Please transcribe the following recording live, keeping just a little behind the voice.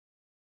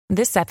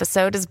This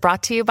episode is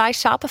brought to you by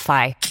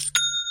Shopify.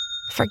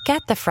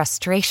 Forget the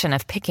frustration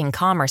of picking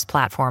commerce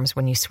platforms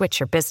when you switch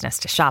your business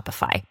to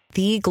Shopify,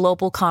 the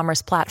global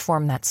commerce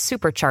platform that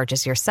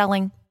supercharges your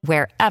selling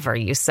wherever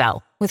you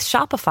sell. With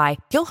Shopify,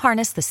 you'll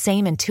harness the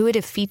same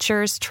intuitive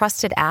features,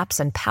 trusted apps,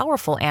 and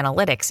powerful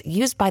analytics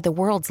used by the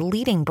world's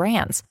leading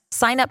brands.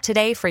 Sign up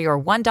today for your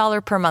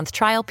 $1 per month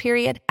trial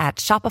period at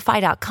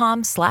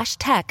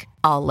shopify.com/tech,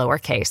 all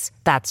lowercase.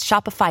 That's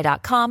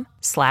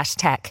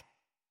shopify.com/tech.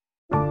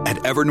 At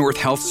Evernorth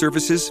Health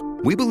Services,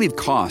 we believe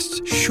costs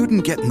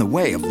shouldn't get in the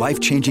way of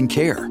life-changing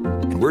care,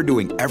 and we're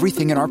doing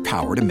everything in our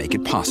power to make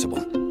it possible.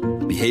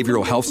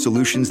 Behavioral health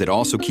solutions that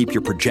also keep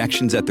your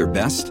projections at their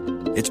best?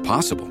 It's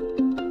possible.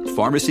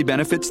 Pharmacy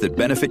benefits that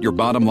benefit your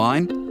bottom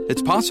line?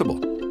 It's possible.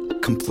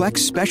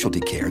 Complex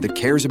specialty care that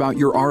cares about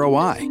your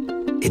ROI?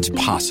 It's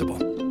possible.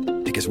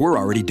 Because we're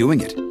already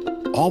doing it.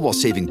 All while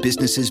saving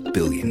businesses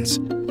billions.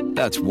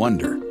 That's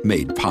Wonder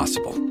made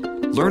possible.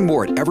 Learn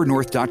more at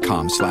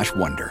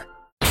evernorth.com/wonder.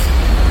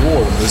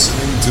 You're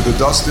listening to the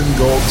Dustin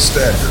Gold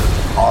Standard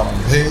on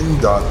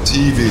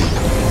Pain.tv.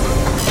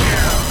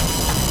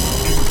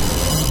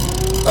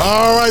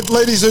 All right,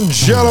 ladies and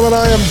gentlemen,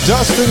 I am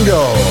Dustin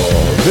Gold.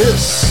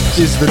 This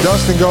is the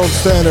Dustin Gold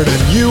Standard,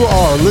 and you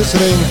are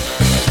listening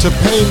to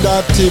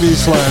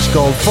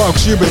Pain.tv/gold.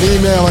 Folks, you've been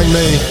emailing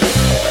me,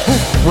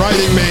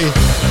 writing me.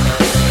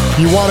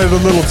 You wanted a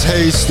little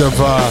taste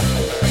of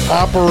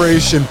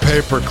Operation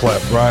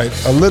Paperclip, right?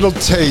 A little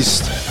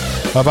taste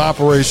of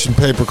Operation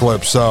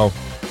Paperclip. So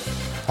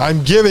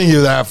I'm giving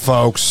you that,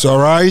 folks, all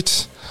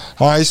right?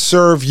 I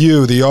serve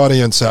you, the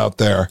audience out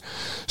there.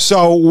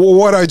 So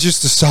what I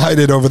just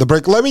decided over the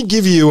break, let me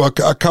give you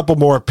a couple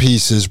more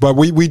pieces, but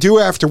we do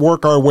have to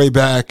work our way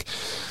back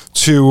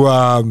to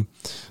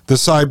the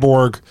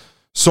Cyborg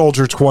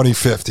Soldier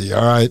 2050,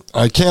 all right?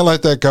 I can't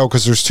let that go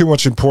because there's too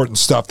much important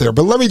stuff there.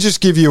 But let me just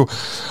give you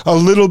a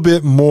little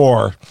bit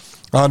more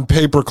on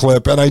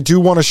Paperclip, and I do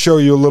want to show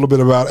you a little bit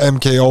about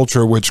MK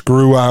Ultra, which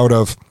grew out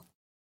of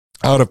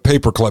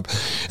Paperclip.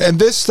 And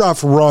this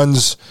stuff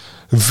runs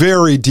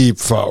very deep,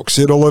 folks.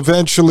 It'll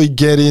eventually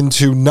get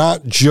into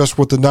not just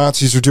what the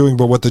Nazis are doing,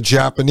 but what the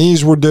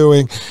Japanese were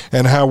doing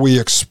and how we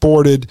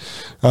exported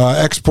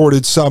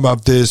some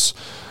of this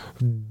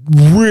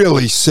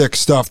really sick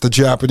stuff the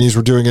Japanese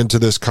were doing into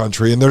this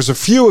country. And there's a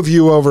few of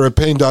you over at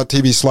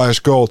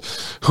Pain.tv/gold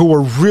who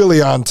are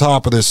really on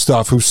top of this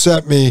stuff, who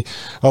sent me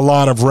a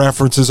lot of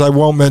references. I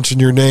won't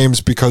mention your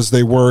names because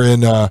they were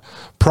in a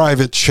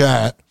private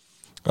chat.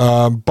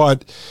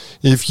 But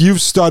if you've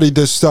studied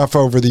this stuff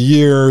over the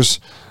years,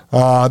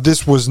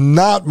 this was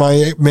not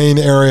my main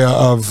area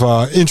of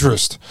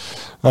interest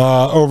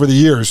over the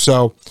years.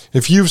 So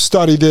if you've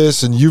studied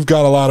this and you've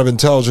got a lot of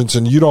intelligence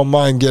and you don't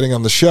mind getting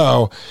on the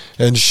show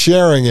and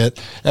sharing it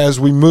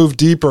as we move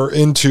deeper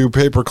into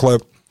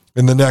Paperclip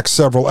in the next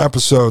several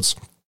episodes,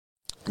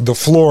 the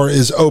floor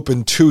is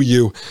open to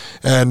you,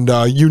 and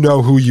you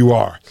know who you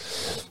are.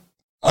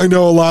 I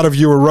know a lot of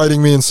you are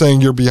writing me and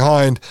saying you're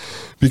behind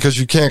because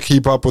you can't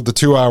keep up with the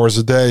 2 hours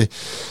a day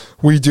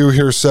we do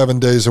here 7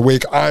 days a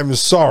week. I'm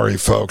sorry,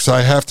 folks.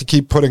 I have to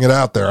keep putting it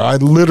out there. I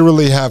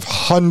literally have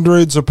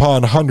hundreds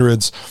upon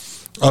hundreds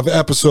of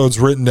episodes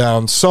written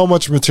down. So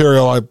much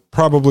material I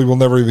probably will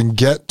never even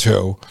get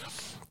to.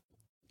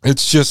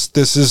 It's just,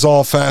 this is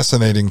all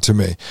fascinating to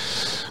me.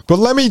 But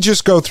let me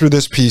just go through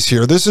this piece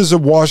here. This is a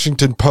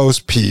Washington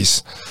Post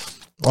piece,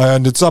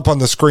 and it's up on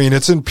the screen.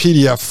 It's in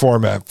PDF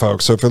format,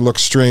 folks, so if it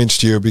looks strange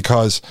to you,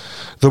 because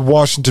the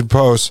Washington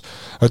Post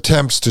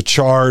attempts to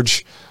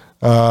charge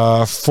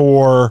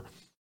for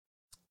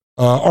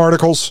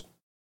articles.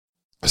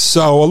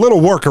 So a little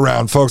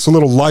workaround, folks, a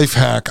little life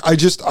hack.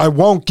 I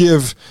won't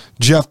give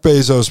Jeff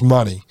Bezos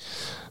money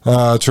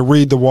to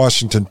read the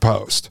Washington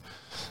Post.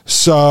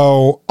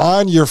 So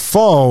on your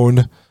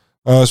phone,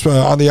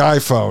 on the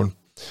iPhone,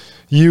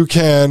 you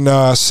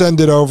can send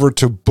it over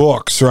to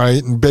Books,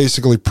 right? And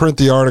basically print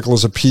the article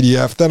as a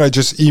PDF. Then I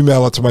just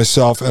email it to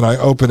myself and I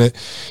open it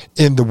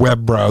in the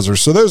web browser.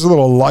 So there's a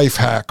little life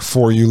hack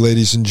for you,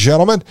 ladies and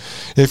gentlemen.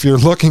 If you're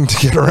looking to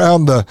get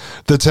around the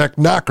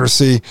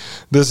technocracy,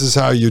 this is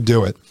how you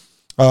do it.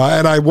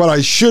 And what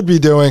I should be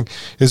doing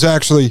is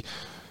actually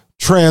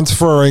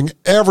transferring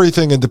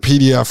everything into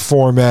PDF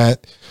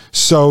format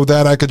so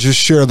that I could just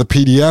share the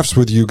PDFs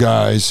with you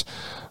guys,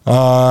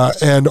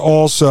 and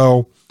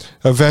also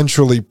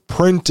eventually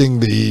printing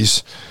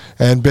these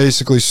and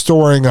basically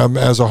storing them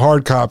as a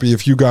hard copy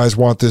if you guys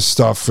want this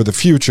stuff for the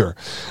future.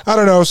 I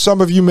don't know, some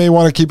of you may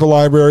want to keep a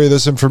library of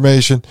this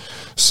information,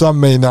 some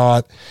may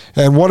not.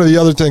 And one of the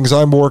other things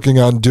I'm working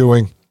on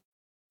doing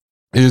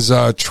is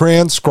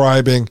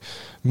transcribing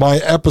my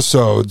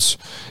episodes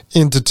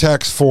into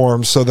text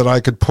form so that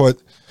I could put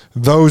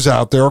those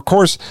out there. Of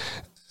course,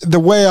 the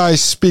way I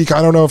speak,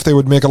 I don't know if they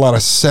would make a lot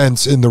of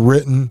sense in the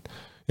written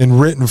in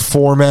written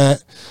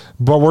format,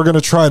 but we're going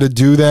to try to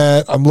do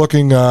that. I'm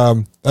looking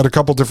at a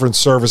couple different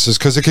services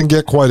because it can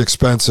get quite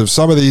expensive.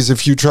 Some of these,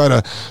 if you try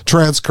to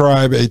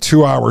transcribe a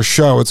 2-hour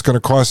show, it's going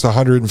to cost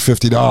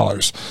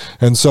 $150.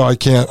 And so I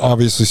can't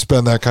obviously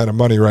spend that kind of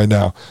money right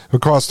now. It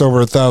would cost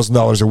over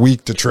 $1,000 a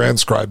week to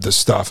transcribe this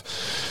stuff.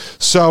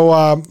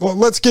 So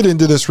let's get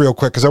into this real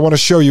quick because I want to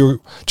show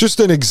you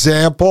just an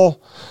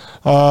example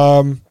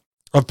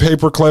of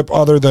paperclip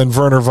other than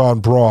Werner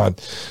von Braun.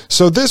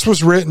 So this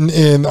was written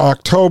in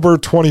October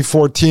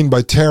 2014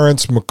 by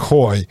Terrence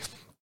McCoy.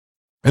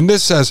 And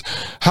this says,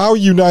 how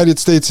United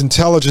States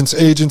intelligence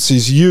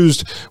agencies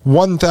used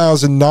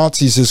 1,000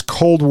 Nazis as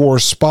Cold War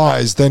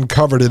spies, then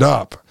covered it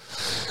up.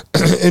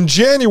 In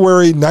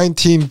January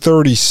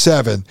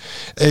 1937,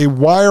 a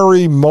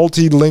wiry,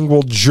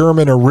 multilingual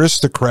German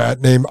aristocrat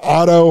named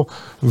Otto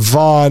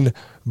von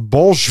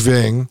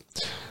Bolschwing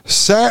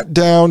sat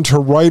down to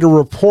write a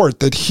report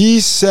that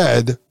he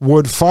said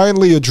would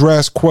finally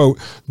address, quote,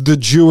 the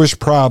Jewish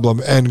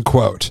problem, end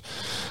quote.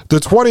 The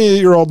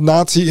 28-year-old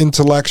Nazi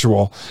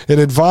intellectual, an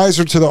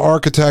advisor to the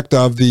architect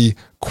of the,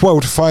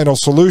 quote, final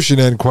solution,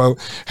 end quote,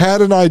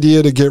 had an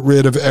idea to get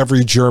rid of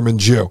every German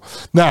Jew.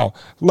 Now,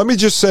 let me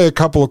just say a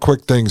couple of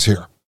quick things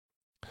here.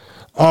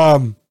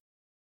 I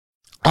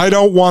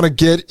don't want to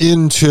get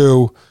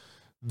into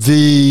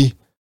the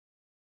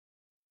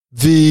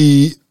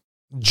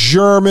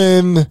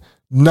German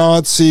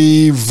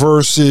Nazi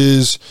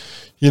versus,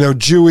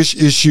 Jewish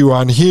issue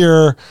on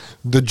here,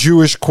 the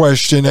Jewish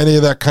question, any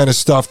of that kind of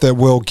stuff that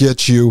will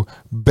get you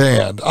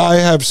banned. I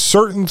have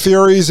certain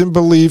theories and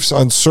beliefs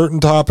on certain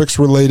topics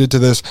related to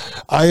this.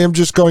 I am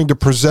just going to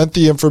present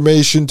the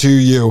information to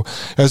you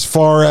as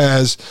far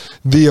as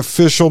the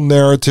official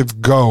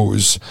narrative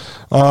goes.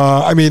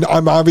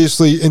 I'm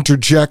obviously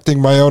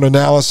interjecting my own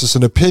analysis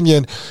and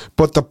opinion,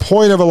 but the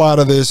point of a lot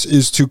of this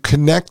is to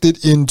connect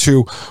it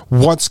into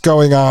what's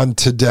going on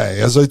today.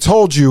 As I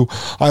told you,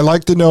 I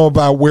like to know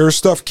about where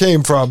stuff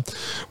came from,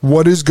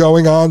 what is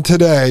going on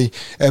today,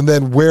 and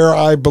then where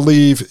I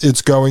believe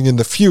it's going in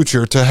the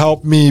future to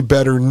help me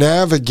better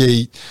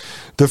navigate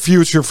the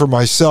future for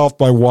myself,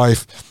 my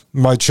wife,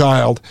 my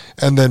child,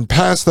 and then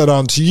pass that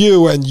on to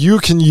you, and you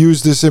can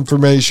use this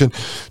information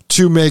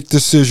to make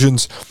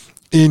decisions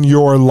in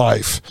your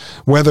life,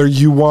 whether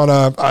you want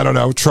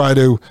to, try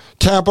to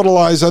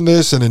capitalize on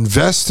this and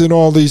invest in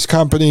all these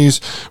companies,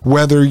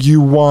 whether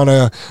you want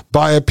to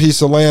buy a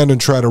piece of land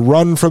and try to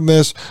run from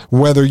this,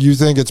 whether you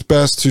think it's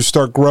best to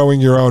start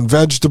growing your own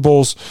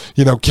vegetables,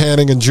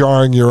 canning and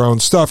jarring your own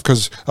stuff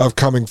because of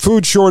coming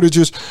food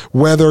shortages,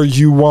 whether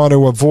you want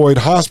to avoid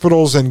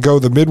hospitals and go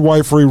the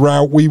midwifery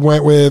route we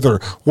went with, or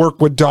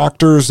work with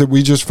doctors that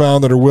we just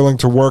found that are willing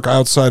to work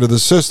outside of the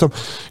system.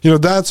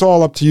 That's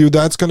all up to you.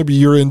 That's going to be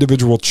your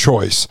individual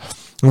choice.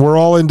 And we're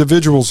all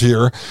individuals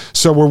here,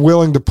 so we're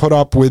willing to put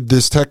up with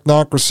this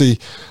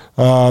technocracy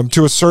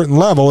to a certain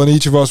level, and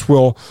each of us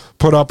will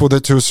put up with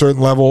it to a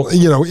certain level,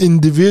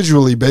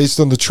 individually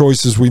based on the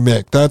choices we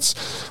make. That's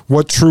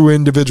what true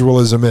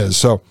individualism is.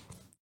 So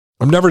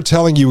I'm never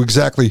telling you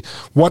exactly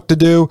what to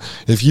do.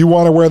 If you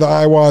want to wear the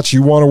iWatch,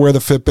 you want to wear the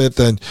Fitbit,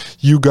 then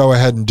you go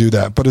ahead and do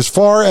that. But as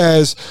far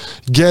as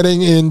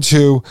getting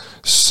into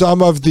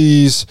some of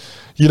these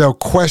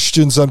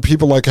questions on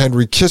people like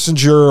Henry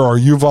Kissinger or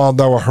Yuval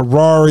Noah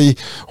Harari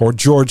or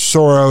George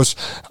Soros,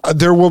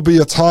 there will be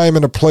a time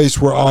and a place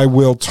where I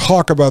will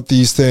talk about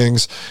these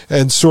things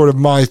and sort of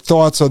my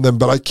thoughts on them,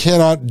 but I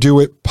cannot do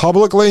it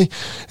publicly,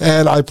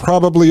 and I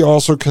probably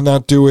also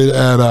cannot do it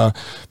at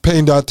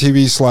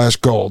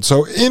pain.tv/gold.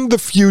 So in the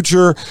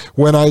future,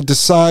 when I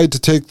decide to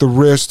take the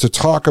risk to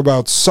talk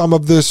about some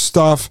of this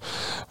stuff,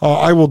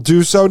 I will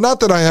do so. Not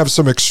that I have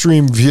some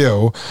extreme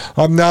view.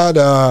 I'm not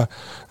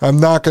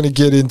going to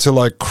get into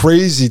like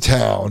crazy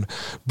town,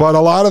 but a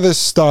lot of this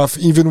stuff,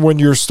 even when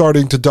you're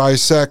starting to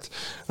dissect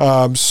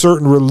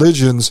certain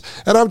religions,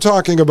 and I'm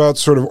talking about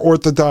sort of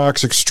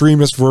orthodox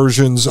extremist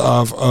versions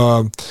of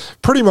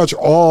pretty much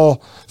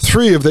all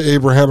three of the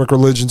Abrahamic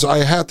religions,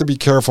 I have to be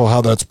careful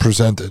how that's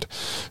presented.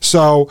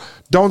 So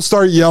don't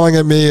start yelling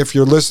at me if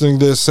you're listening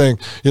to this saying,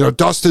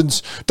 Dustin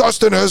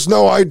has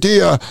no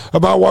idea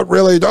about what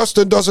really,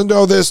 Dustin doesn't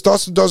know this,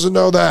 Dustin doesn't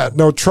know that.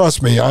 No,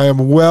 trust me, I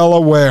am well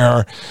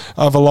aware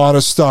of a lot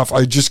of stuff.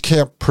 I just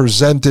can't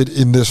present it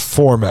in this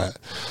format.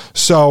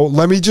 So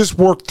let me just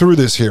work through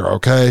this here,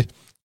 okay?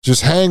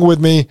 Just hang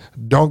with me.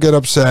 Don't get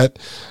upset.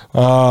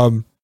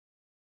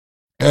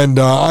 And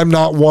I'm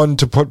not one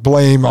to put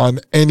blame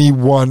on any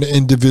one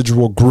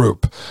individual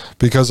group,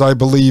 because I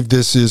believe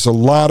this is a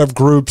lot of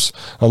groups,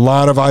 a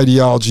lot of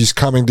ideologies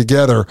coming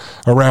together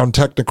around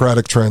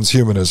technocratic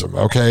transhumanism,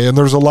 okay? And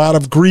there's a lot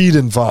of greed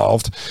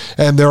involved,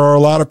 and there are a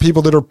lot of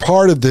people that are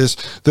part of this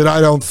that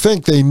I don't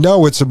think they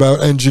know it's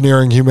about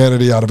engineering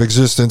humanity out of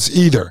existence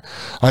either.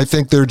 I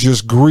think they're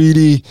just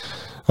greedy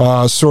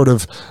sort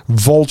of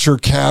vulture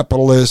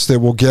capitalists that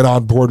will get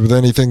on board with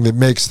anything that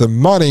makes them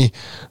money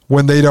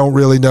when they don't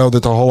really know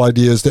that the whole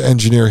idea is to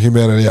engineer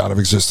humanity out of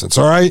existence.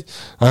 All right?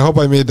 I hope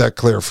I made that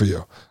clear for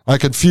you. I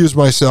confused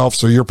myself,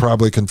 so you're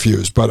probably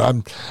confused, but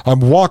I'm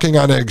walking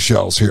on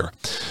eggshells here.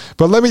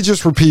 But let me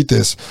just repeat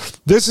this.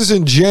 This is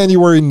in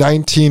January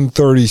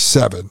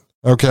 1937,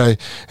 okay?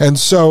 And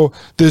so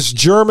this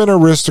German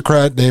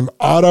aristocrat named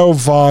Otto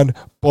von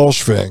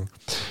Bolschwing,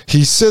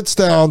 he sits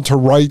down to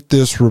write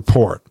this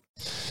report.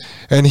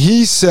 And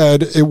he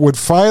said it would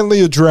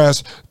finally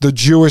address the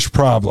Jewish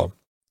problem,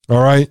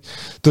 all right?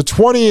 The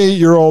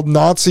 28-year-old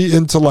Nazi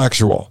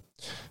intellectual.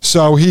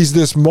 So he's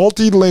this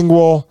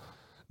multilingual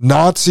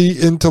Nazi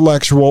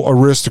intellectual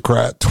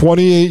aristocrat,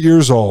 28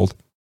 years old,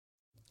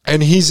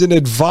 and he's an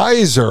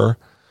advisor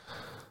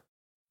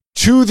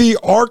to the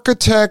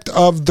architect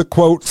of the,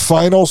 quote,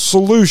 final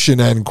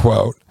solution, end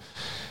quote,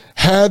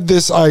 had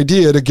this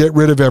idea to get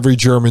rid of every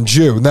German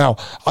Jew. Now,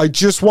 I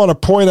just want to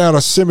point out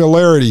a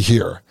similarity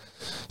here.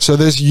 So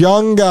this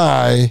young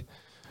guy,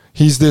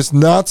 he's this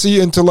Nazi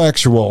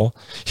intellectual.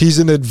 He's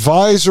an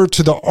advisor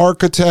to the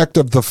architect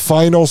of the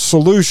final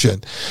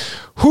solution.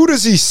 Who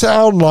does he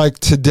sound like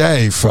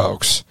today,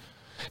 folks?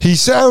 He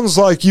sounds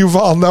like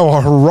Yuval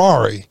Noah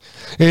Harari,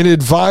 an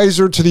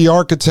advisor to the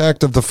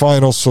architect of the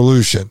final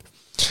solution.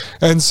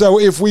 And so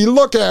if we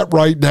look at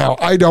right now,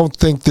 I don't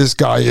think this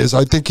guy is.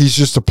 I think he's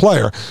just a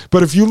player.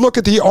 But if you look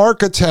at the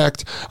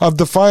architect of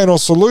the final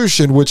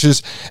solution, which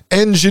is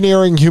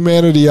engineering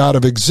humanity out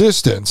of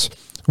existence,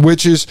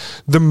 which is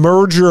the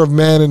merger of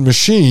man and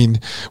machine,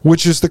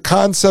 which is the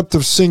concept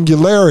of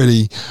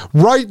singularity.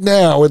 Right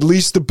now, at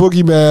least the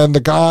boogeyman, the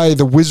guy,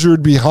 the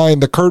wizard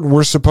behind the curtain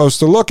we're supposed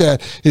to look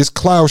at is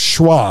Klaus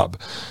Schwab,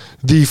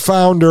 the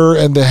founder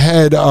and the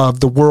head of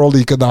the World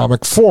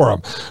Economic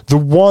Forum, the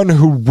one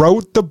who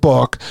wrote the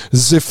book,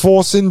 The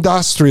Fourth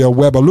Industrial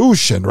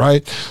Revolution,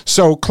 right?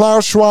 So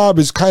Klaus Schwab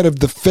is kind of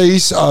the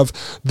face of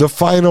the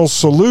final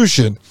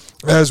solution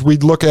as we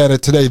look at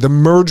it today, the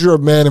merger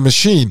of man and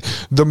machine,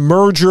 the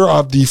merger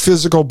of the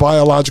physical,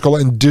 biological,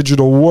 and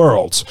digital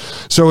worlds.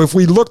 So if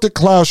we looked at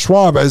Klaus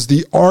Schwab as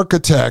the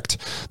architect,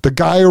 the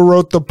guy who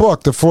wrote the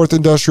book, The Fourth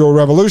Industrial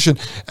Revolution,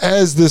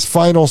 as this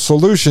final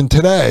solution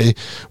today,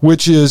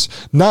 which is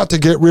not to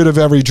get rid of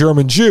every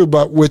German Jew,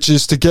 but which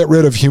is to get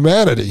rid of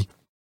humanity,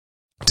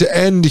 to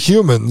end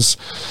humans,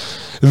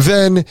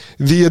 then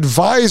the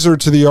advisor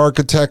to the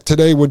architect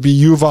today would be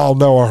Yuval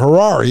Noah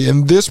Harari.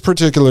 In this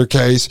particular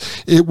case,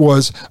 it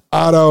was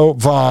Otto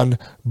von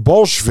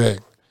Bolschwing,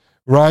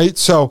 right?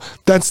 So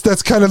that's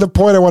kind of the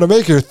point I want to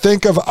make here.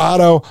 Think of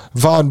Otto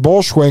von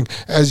Bolschwing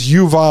as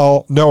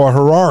Yuval Noah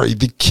Harari,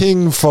 the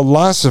king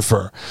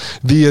philosopher,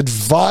 the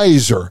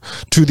advisor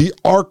to the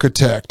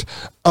architect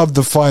of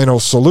the final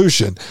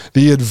solution,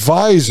 the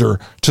advisor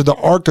to the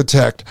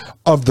architect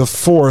of the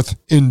Fourth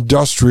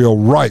Industrial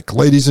Reich.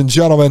 Ladies and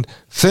gentlemen,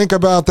 think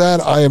about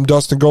that. I am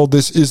Dustin Gold.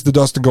 This is the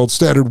Dustin Gold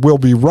Standard. We'll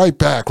be right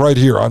back right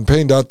here on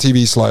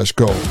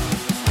Pain.tv/gold.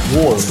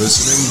 You're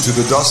listening to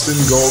the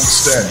Dustin Gold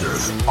Standard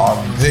on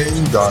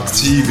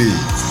Pain.tv.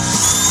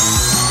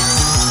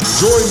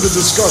 Join the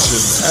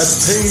discussion at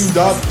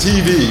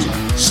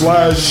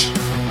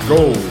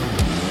Pain.tv/gold.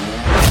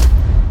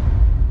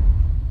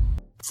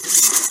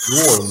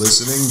 You're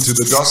listening to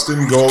the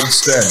Dustin Gold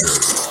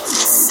Standard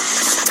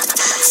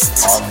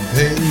on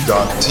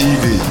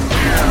Pain.tv.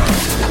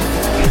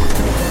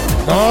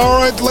 All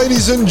right,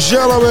 ladies and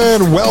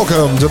gentlemen,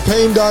 welcome to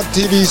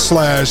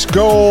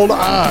Pain.tv/gold.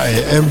 I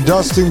am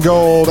Dustin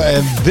Gold,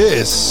 and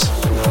this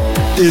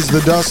is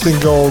the Dustin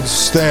Gold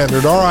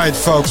Standard. All right,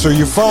 folks, are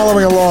you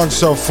following along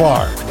so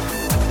far?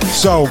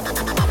 So,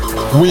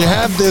 we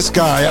have this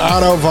guy,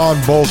 Otto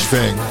von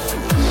Bolschwing,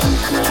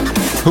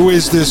 who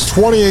is this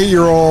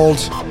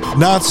 28-year-old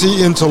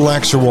Nazi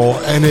intellectual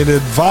and an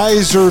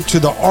advisor to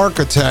the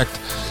architect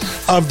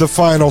of the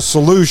final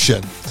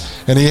solution.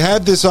 And he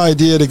had this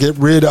idea to get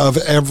rid of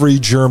every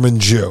German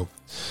Jew.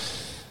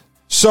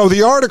 So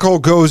the article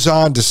goes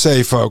on to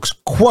say, folks,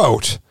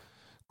 quote,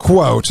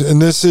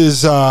 and this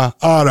is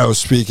Otto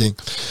speaking,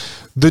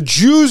 "The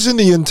Jews in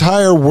the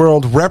entire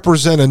world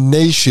represent a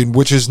nation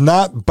which is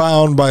not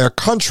bound by a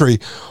country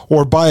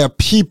or by a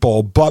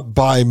people, but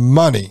by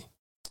money,"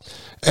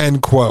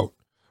 end quote,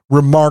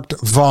 remarked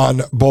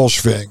von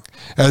Bolschwing,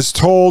 as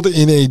told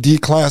in a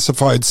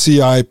declassified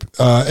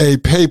CIA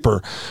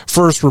paper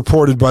first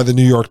reported by the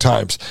New York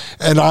Times.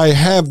 And I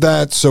have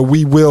that, so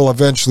we will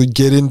eventually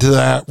get into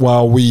that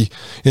while we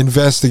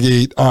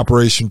investigate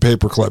Operation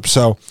Paperclip.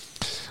 So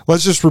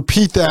let's just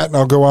repeat that, and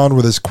I'll go on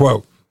with his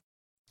quote.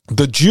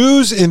 "The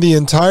Jews in the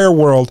entire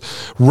world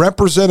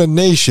represent a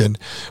nation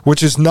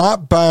which is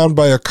not bound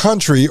by a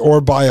country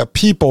or by a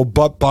people,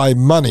 but by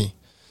money."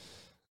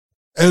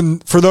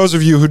 And for those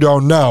of you who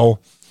don't know,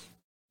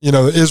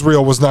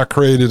 Israel was not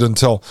created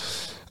until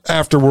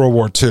after World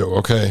War II,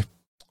 okay?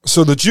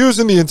 So the Jews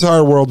in the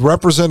entire world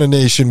represent a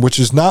nation which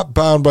is not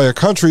bound by a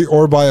country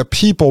or by a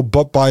people,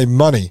 but by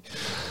money.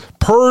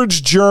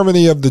 Purge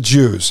Germany of the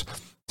Jews.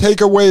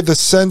 Take away the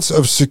sense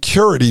of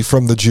security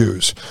from the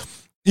Jews.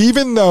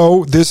 Even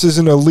though this is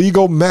an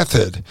illegal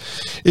method,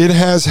 it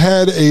has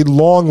had a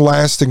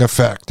long-lasting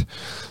effect.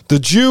 The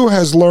Jew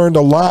has learned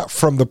a lot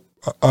from the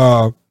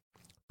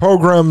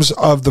pogroms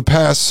of the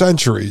past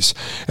centuries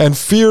and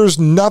fears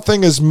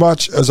nothing as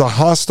much as a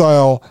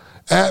hostile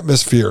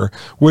atmosphere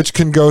which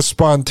can go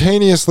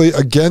spontaneously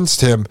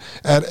against him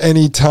at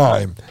any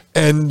time.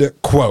 End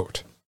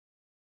quote.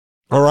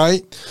 All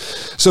right?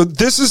 So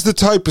this is the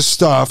type of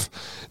stuff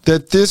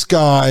that this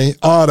guy,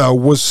 Otto,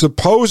 was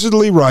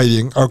supposedly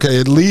writing, okay,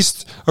 at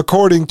least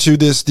according to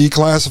this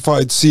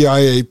declassified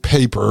CIA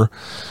paper,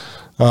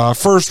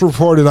 first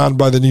reported on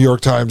by the New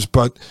York Times,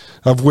 but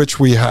of which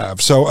we have.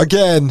 So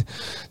again,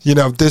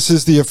 this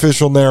is the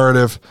official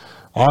narrative.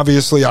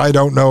 Obviously, I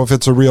don't know if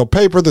it's a real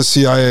paper. The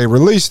CIA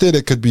released it.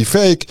 It could be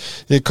fake.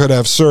 It could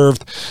have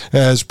served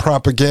as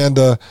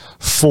propaganda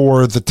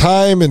for the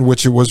time in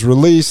which it was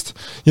released.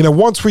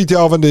 Once we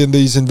delve into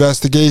these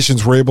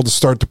investigations, we're able to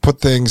start to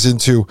put things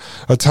into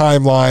a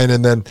timeline,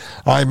 and then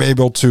I'm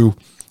able to,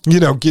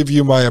 give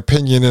you my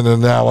opinion and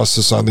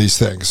analysis on these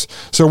things.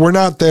 So we're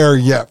not there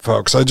yet,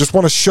 folks. I just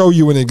want to show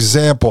you an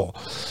example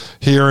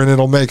here, and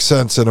it'll make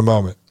sense in a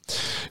moment.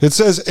 It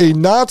says a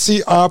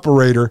Nazi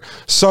operator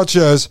such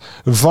as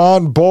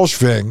von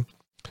Bolschwing,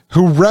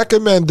 who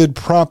recommended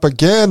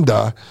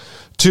propaganda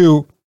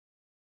to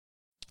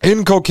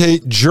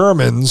inculcate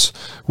Germans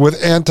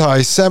with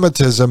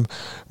anti-Semitism,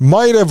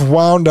 might have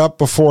wound up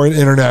before an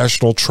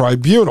international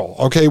tribunal.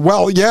 Okay,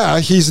 well, yeah,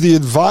 he's the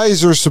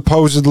advisor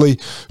supposedly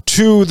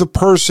to the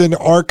person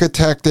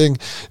architecting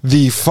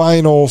the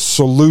final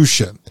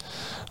solution.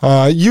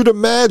 You'd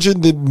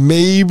imagine that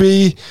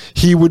maybe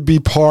he would be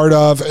part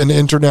of an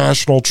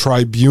international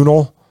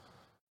tribunal,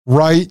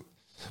 right?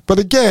 But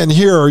again,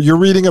 here you're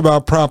reading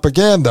about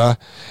propaganda,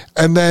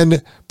 and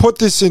then put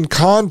this in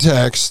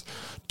context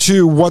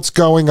to what's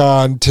going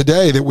on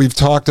today that we've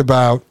talked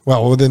about,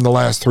 well, within the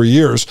last 3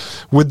 years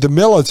with the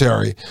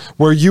military,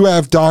 where you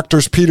have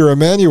doctors Peter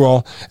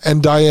Emanuel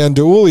and Diane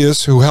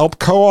DeUlius, who helped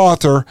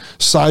co-author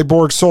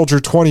Cyborg Soldier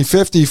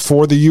 2050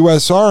 for the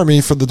U.S.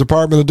 Army, for the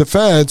Department of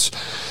Defense,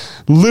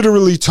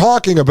 literally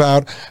talking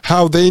about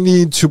how they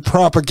need to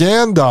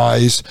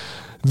propagandize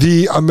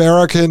the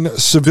American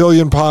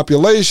civilian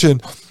population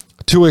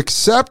to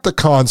accept the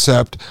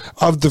concept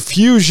of the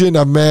fusion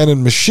of man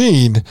and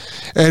machine.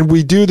 And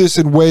we do this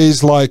in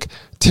ways like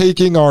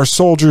taking our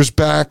soldiers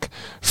back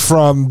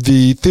from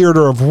the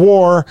theater of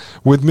war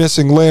with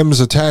missing limbs,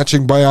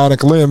 attaching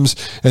bionic limbs,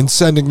 and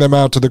sending them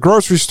out to the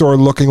grocery store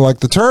looking like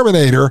the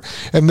Terminator.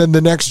 And then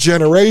the next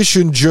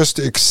generation just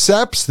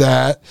accepts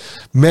that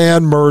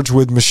man merged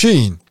with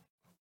machine.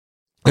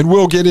 And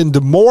we'll get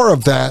into more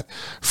of that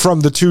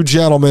from the two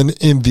gentlemen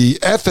in the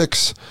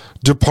ethics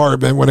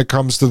department when it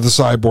comes to the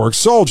cyborg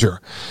soldier.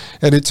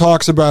 And it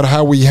talks about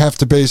how we have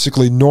to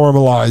basically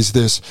normalize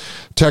this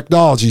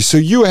technology. So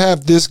you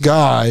have this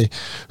guy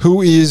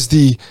who is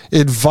the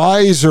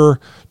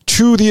advisor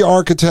to the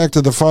architect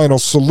of the final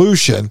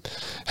solution,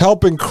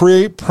 helping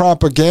create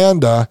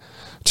propaganda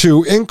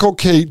to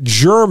inculcate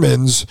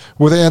Germans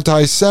with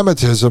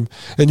anti-Semitism,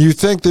 and you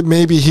think that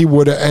maybe he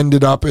would have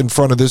ended up in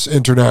front of this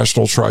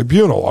international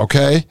tribunal,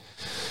 okay?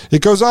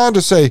 It goes on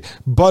to say,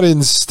 but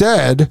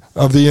instead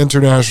of the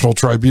international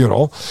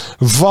tribunal,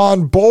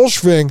 von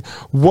Bolschwing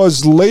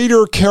was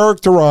later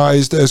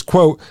characterized as,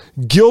 quote,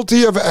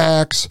 guilty of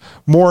acts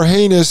more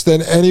heinous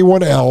than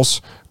anyone else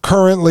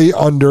currently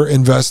under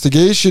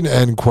investigation,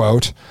 end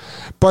quote.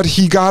 But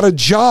he got a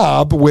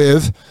job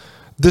with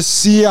the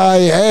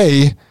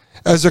CIA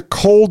as a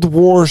Cold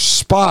War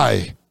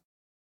spy.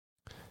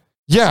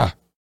 Yeah.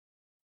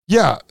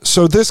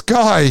 So this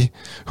guy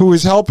who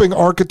is helping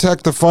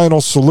architect the final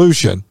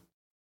solution,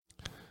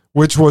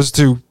 which was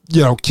to,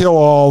 kill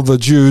all the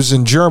Jews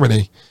in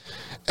Germany,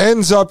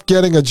 ends up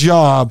getting a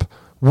job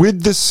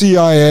with the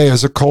CIA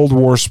as a Cold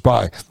War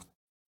spy.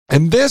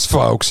 And this,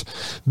 folks,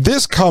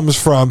 this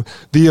comes from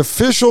the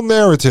official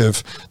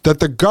narrative that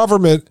the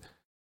government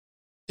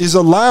is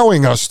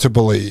allowing us to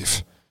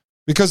believe,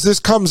 because this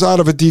comes out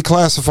of a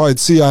declassified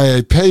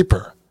CIA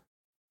paper.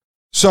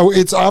 So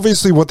it's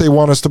obviously what they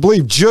want us to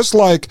believe. Just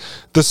like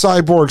the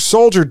cyborg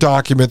soldier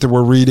document that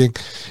we're reading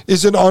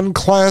is an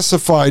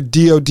unclassified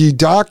DOD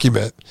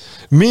document,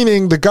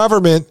 meaning the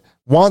government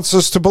wants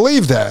us to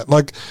believe that.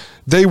 Like,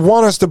 they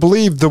want us to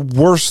believe the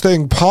worst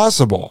thing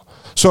possible.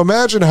 So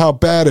imagine how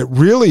bad it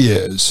really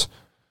is.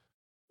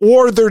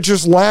 Or they're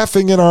just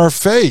laughing in our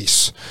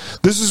face.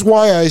 This is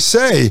why I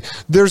say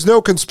there's no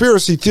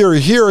conspiracy theory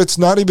here. It's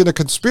not even a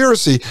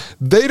conspiracy.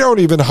 They don't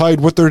even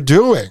hide what they're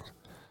doing.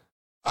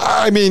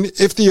 I mean,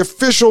 if the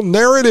official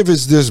narrative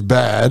is this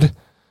bad,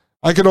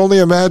 I can only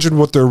imagine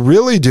what they're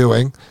really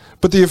doing.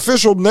 But the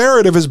official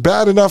narrative is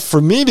bad enough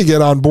for me to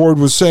get on board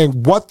with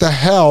saying, what the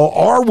hell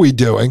are we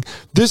doing?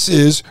 This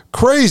is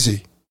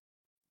crazy.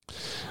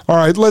 All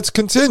right, let's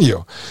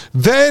continue.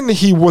 Then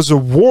he was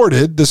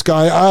awarded, this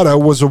guy Otto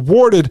was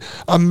awarded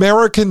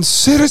American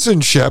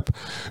citizenship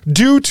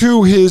due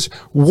to his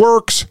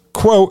work's,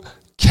 quote,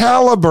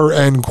 caliber,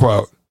 end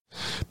quote.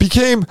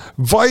 became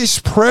vice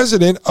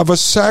president of a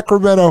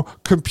Sacramento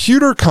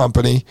computer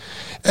company,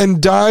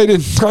 and died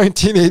in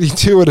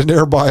 1982 at a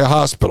nearby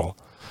hospital.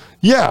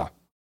 Yeah.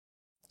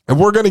 And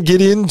we're going to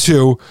get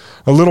into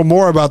a little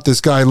more about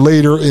this guy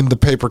later in the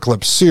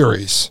Paperclip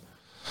series.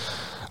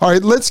 All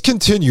right, let's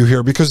continue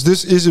here because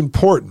this is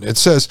important. It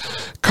says,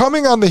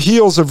 coming on the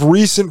heels of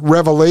recent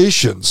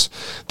revelations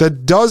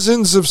that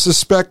dozens of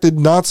suspected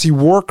Nazi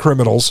war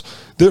criminals,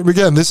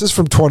 again, this is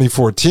from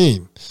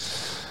 2014,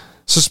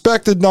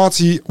 suspected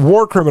Nazi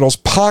war criminals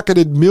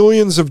pocketed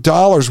millions of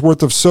dollars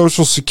worth of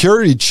Social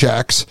Security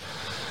checks.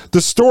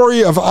 The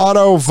story of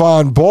Otto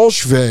von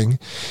Bolschwing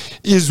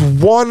is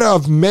one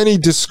of many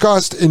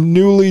discussed in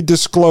newly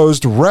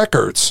disclosed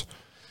records.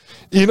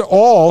 In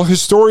all,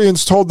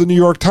 historians told the New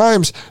York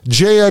Times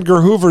J.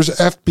 Edgar Hoover's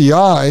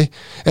FBI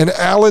and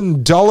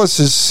Allen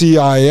Dulles'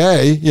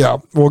 CIA, yeah,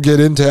 we'll get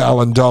into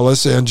Allen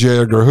Dulles and J.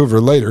 Edgar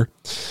Hoover later,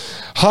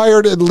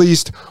 hired at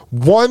least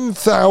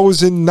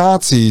 1,000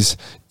 Nazis,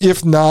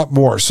 if not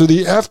more. So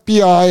the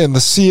FBI and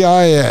the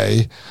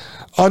CIA,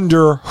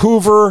 under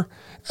Hoover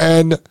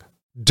and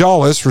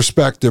Dulles,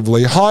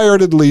 respectively,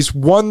 hired at least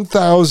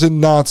 1,000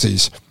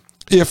 Nazis,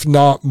 if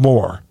not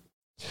more.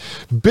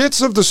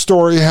 Bits of the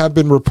story have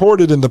been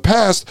reported in the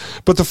past,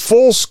 but the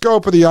full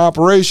scope of the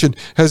operation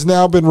has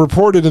now been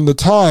reported in the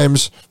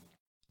Times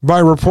by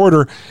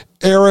reporter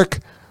Eric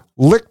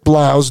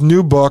Lichtblau's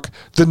new book,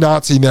 The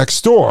Nazi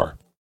Next Door,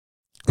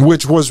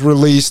 which was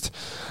released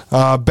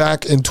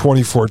back in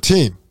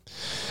 2014.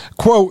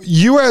 Quote,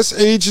 U.S.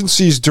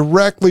 agencies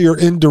directly or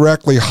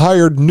indirectly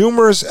hired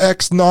numerous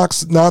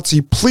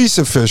ex-Nazi police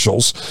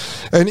officials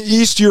and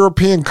East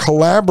European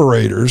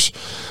collaborators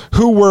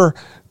who were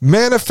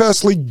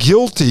manifestly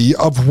guilty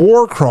of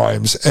war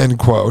crimes, end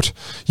quote.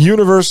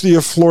 University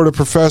of Florida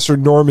professor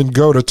Norman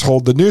Goda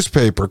told the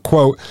newspaper,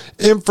 quote,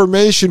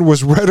 information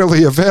was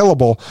readily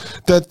available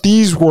that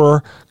these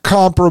were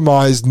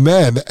compromised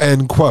men,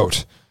 end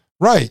quote.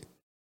 Right.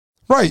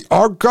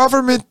 Our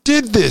government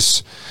did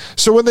this.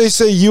 So when they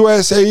say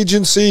U.S.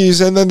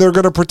 agencies and then they're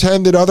going to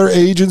pretend that other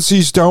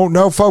agencies don't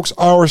know, folks,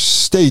 our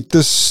state,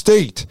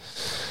 the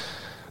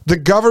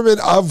government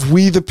of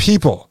we the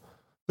people,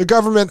 the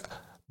government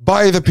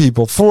by the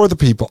people, for the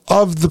people,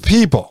 of the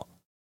people,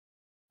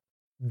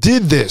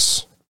 did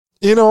this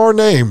in our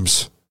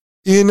names.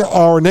 And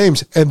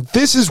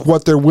this is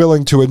what they're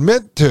willing to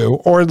admit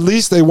to, or at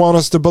least they want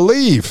us to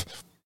believe.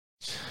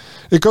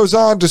 It goes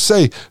on to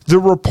say, the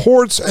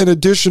reports and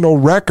additional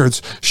records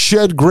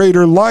shed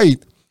greater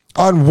light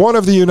on one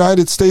of the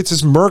United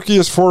States'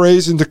 murkiest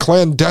forays into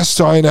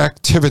clandestine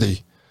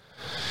activity.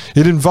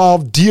 It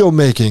involved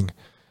deal-making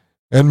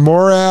and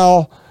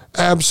moral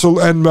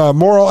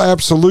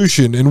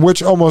absolution in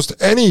which almost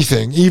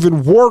anything,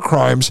 even war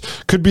crimes,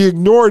 could be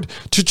ignored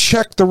to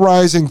check the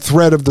rising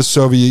threat of the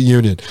Soviet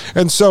Union.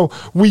 And so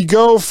we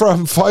go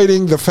from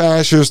fighting the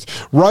fascists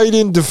right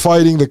into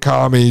fighting the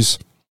commies.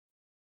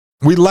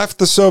 We left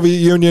the Soviet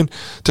Union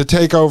to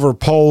take over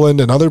Poland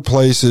and other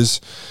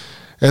places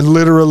and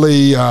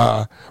literally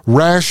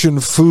ration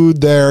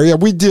food there. Yeah,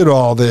 we did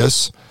all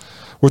this,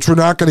 which we're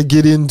not going to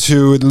get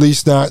into, at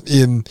least not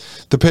in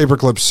the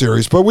Paperclip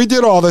series. But we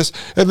did all this,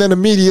 and then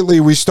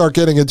immediately we start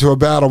getting into a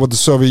battle with the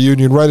Soviet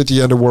Union right at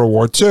the end of World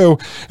War II.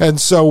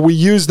 And so we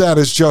use that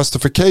as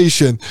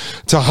justification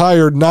to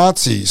hire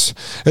Nazis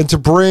and to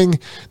bring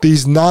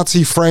these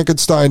Nazi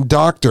Frankenstein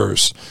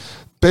doctors,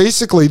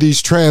 basically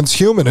these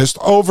transhumanists,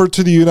 over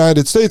to the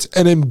United States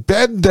and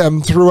embed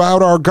them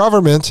throughout our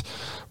government,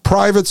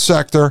 private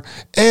sector,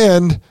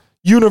 and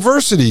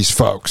universities,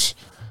 folks.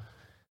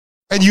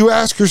 And you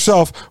ask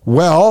yourself,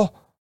 well,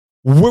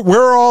 where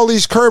are all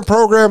these current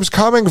programs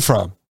coming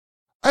from?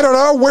 I don't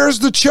know. Where's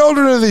the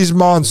children of these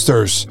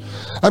monsters?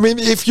 I mean,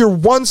 if you're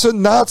once a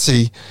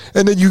Nazi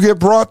and then you get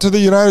brought to the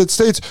United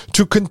States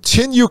to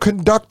continue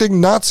conducting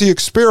Nazi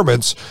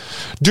experiments,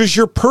 does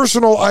your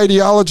personal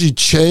ideology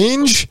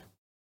change?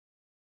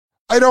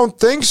 I don't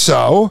think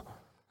so.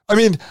 I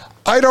mean,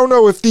 I don't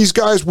know if these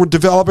guys were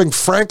developing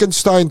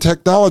Frankenstein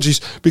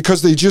technologies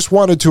because they just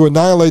wanted to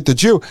annihilate the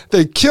Jew.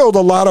 They killed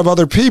a lot of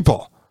other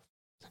people.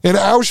 In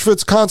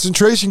Auschwitz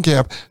concentration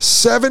camp,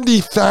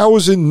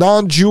 70,000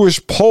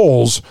 non-Jewish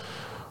Poles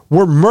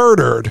were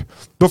murdered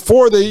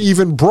before they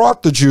even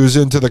brought the Jews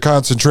into the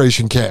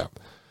concentration camp.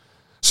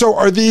 So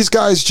are these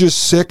guys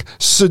just sick,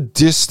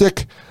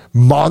 sadistic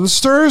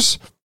monsters?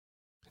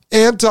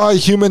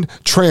 Anti-human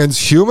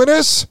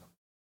transhumanists?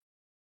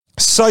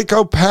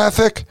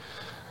 Psychopathic,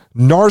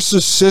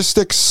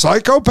 narcissistic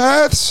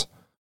psychopaths?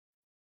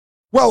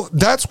 Well,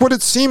 that's what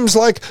it seems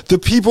like the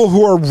people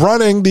who are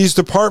running these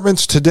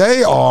departments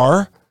today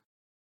are.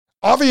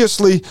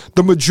 Obviously,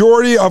 the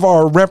majority of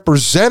our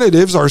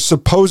representatives, our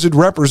supposed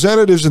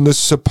representatives in this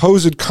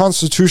supposed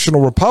constitutional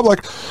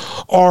republic,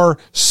 are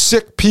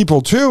sick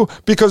people too,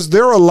 because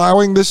they're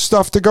allowing this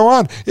stuff to go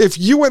on. If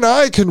you and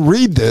I can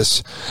read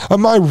this,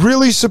 am I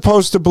really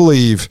supposed to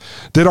believe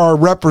that our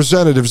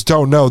representatives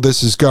don't know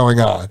this is going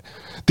on?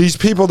 These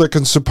people that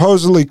can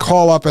supposedly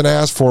call up and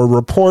ask for a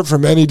report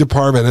from any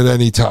department at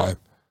any time.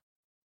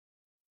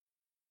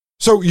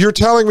 So you're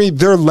telling me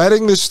they're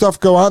letting this stuff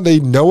go on? They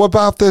know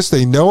about this.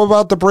 They know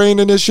about the Brain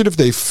Initiative.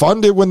 They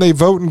fund it when they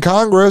vote in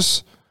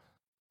Congress.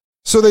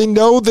 So they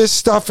know this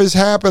stuff is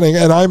happening,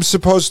 and I'm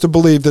supposed to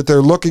believe that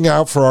they're looking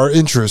out for our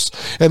interests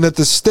and that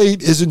the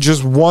state isn't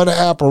just one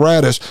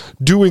apparatus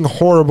doing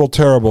horrible,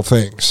 terrible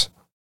things.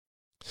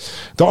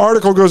 The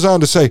article goes on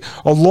to say,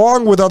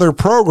 along with other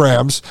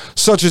programs,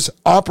 such as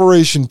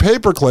Operation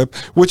Paperclip,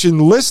 which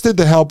enlisted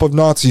the help of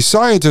Nazi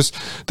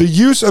scientists, the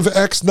use of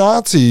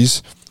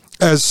ex-Nazis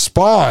as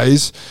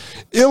spies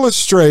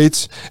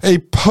illustrates a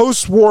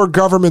post-war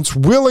government's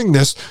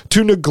willingness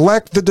to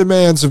neglect the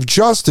demands of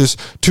justice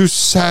to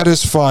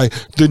satisfy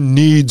the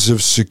needs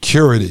of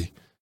security.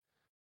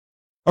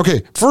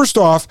 Okay, first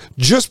off,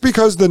 just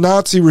because the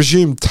Nazi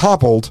regime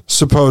toppled,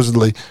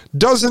 supposedly,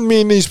 doesn't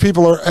mean these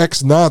people are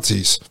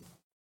ex-Nazis.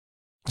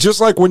 Just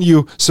like when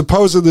you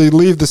supposedly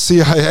leave the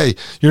CIA,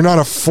 you're not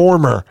a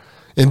former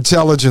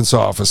intelligence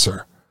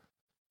officer.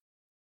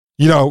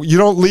 You know, you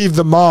don't leave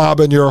the mob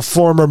and you're a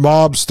former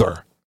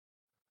mobster.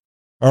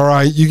 All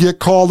right, you get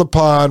called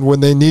upon when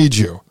they need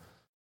you.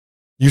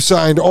 You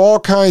signed all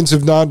kinds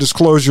of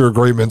non-disclosure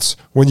agreements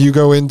when you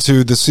go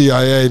into the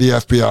CIA, the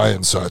FBI,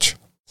 and such.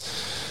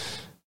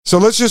 So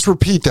let's just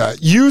repeat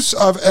that. Use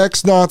of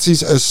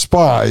ex-Nazis as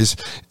spies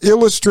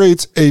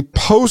illustrates a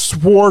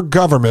post-war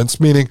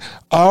government's, meaning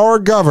our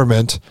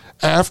government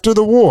after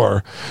the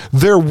war,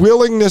 their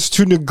willingness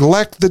to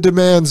neglect the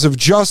demands of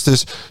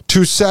justice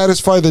to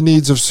satisfy the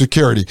needs of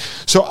security.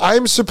 So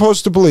I'm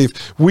supposed to believe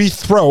we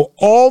throw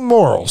all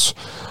morals,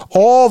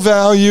 all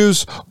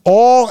values,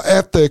 all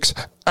ethics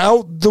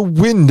out the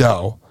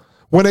window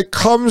when it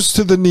comes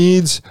to the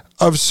needs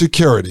of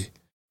security.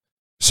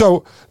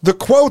 So the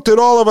quote that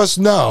all of us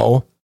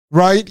know,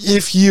 right?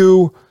 If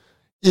you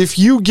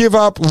give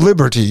up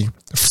liberty,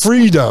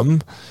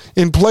 freedom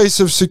in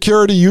place of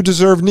security, you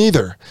deserve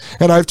neither.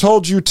 And I've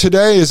told you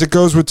today, as it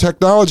goes with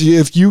technology,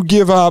 if you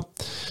give up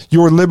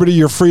your liberty,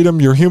 your freedom,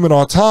 your human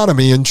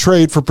autonomy in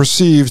trade for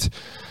perceived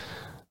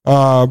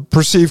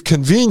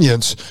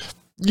convenience,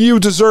 you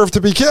deserve to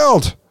be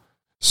killed.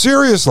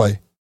 Seriously.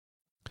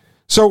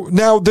 So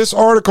now this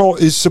article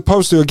is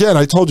supposed to, again,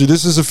 I told you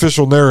this is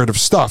official narrative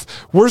stuff.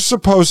 We're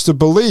supposed to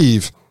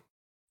believe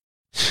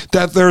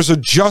that there's a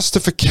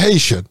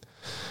justification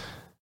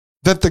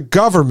that the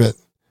government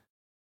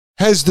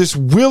has this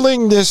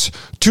willingness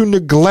to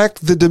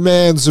neglect the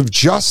demands of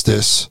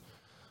justice,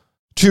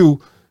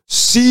 to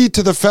see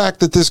to the fact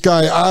that this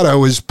guy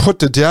Otto is put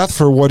to death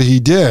for what he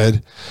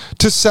did,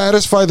 to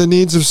satisfy the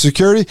needs of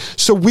security.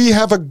 So we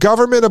have a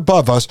government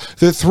above us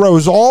that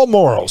throws all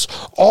morals,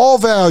 all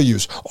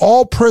values,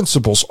 all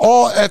principles,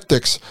 all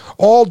ethics,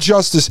 all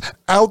justice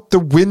out the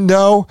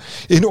window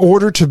in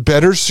order to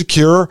better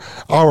secure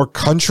our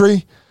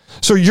country.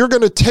 So you're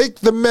going to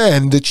take the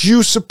men that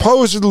you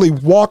supposedly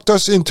walked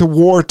us into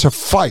war to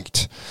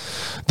fight,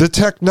 the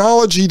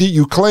technology that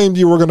you claimed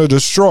you were going to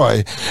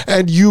destroy,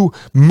 and you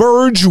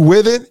merge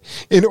with it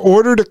in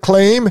order to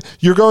claim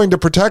you're going to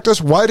protect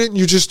us. Why didn't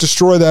you just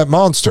destroy that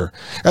monster?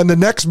 And the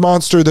next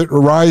monster that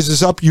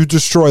rises up, you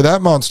destroy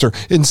that monster.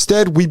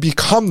 Instead, we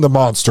become the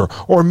monster.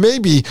 Or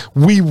maybe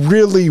we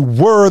really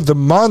were the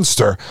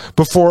monster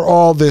before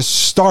all this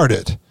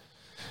started.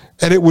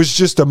 And it was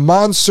just a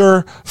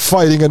monster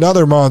fighting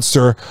another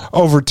monster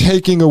over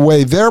taking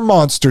away their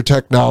monster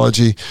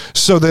technology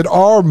so that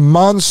our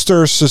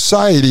monster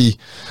society,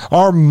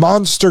 our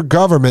monster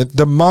government,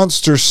 the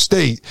monster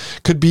state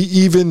could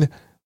be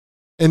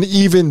an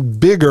even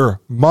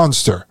bigger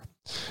monster.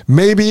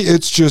 Maybe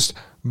it's just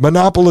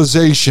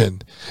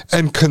monopolization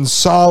and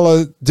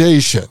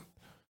consolidation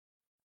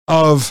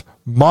of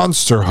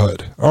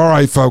monsterhood. All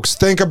right, folks,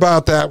 think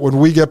about that when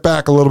we get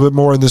back a little bit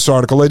more in this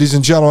article. Ladies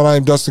and gentlemen, I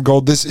am Dustin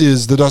Gold. This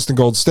is the Dustin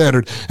Gold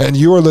Standard, and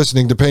you are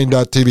listening to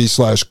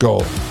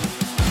Pain.tv/gold.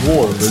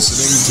 You're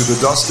listening to the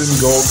Dustin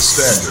Gold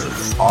Standard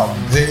on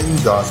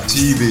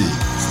Pain.tv.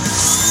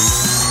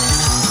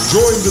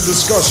 Join the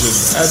discussion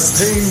at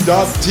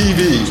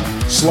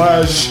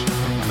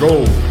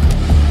Pain.tv/gold.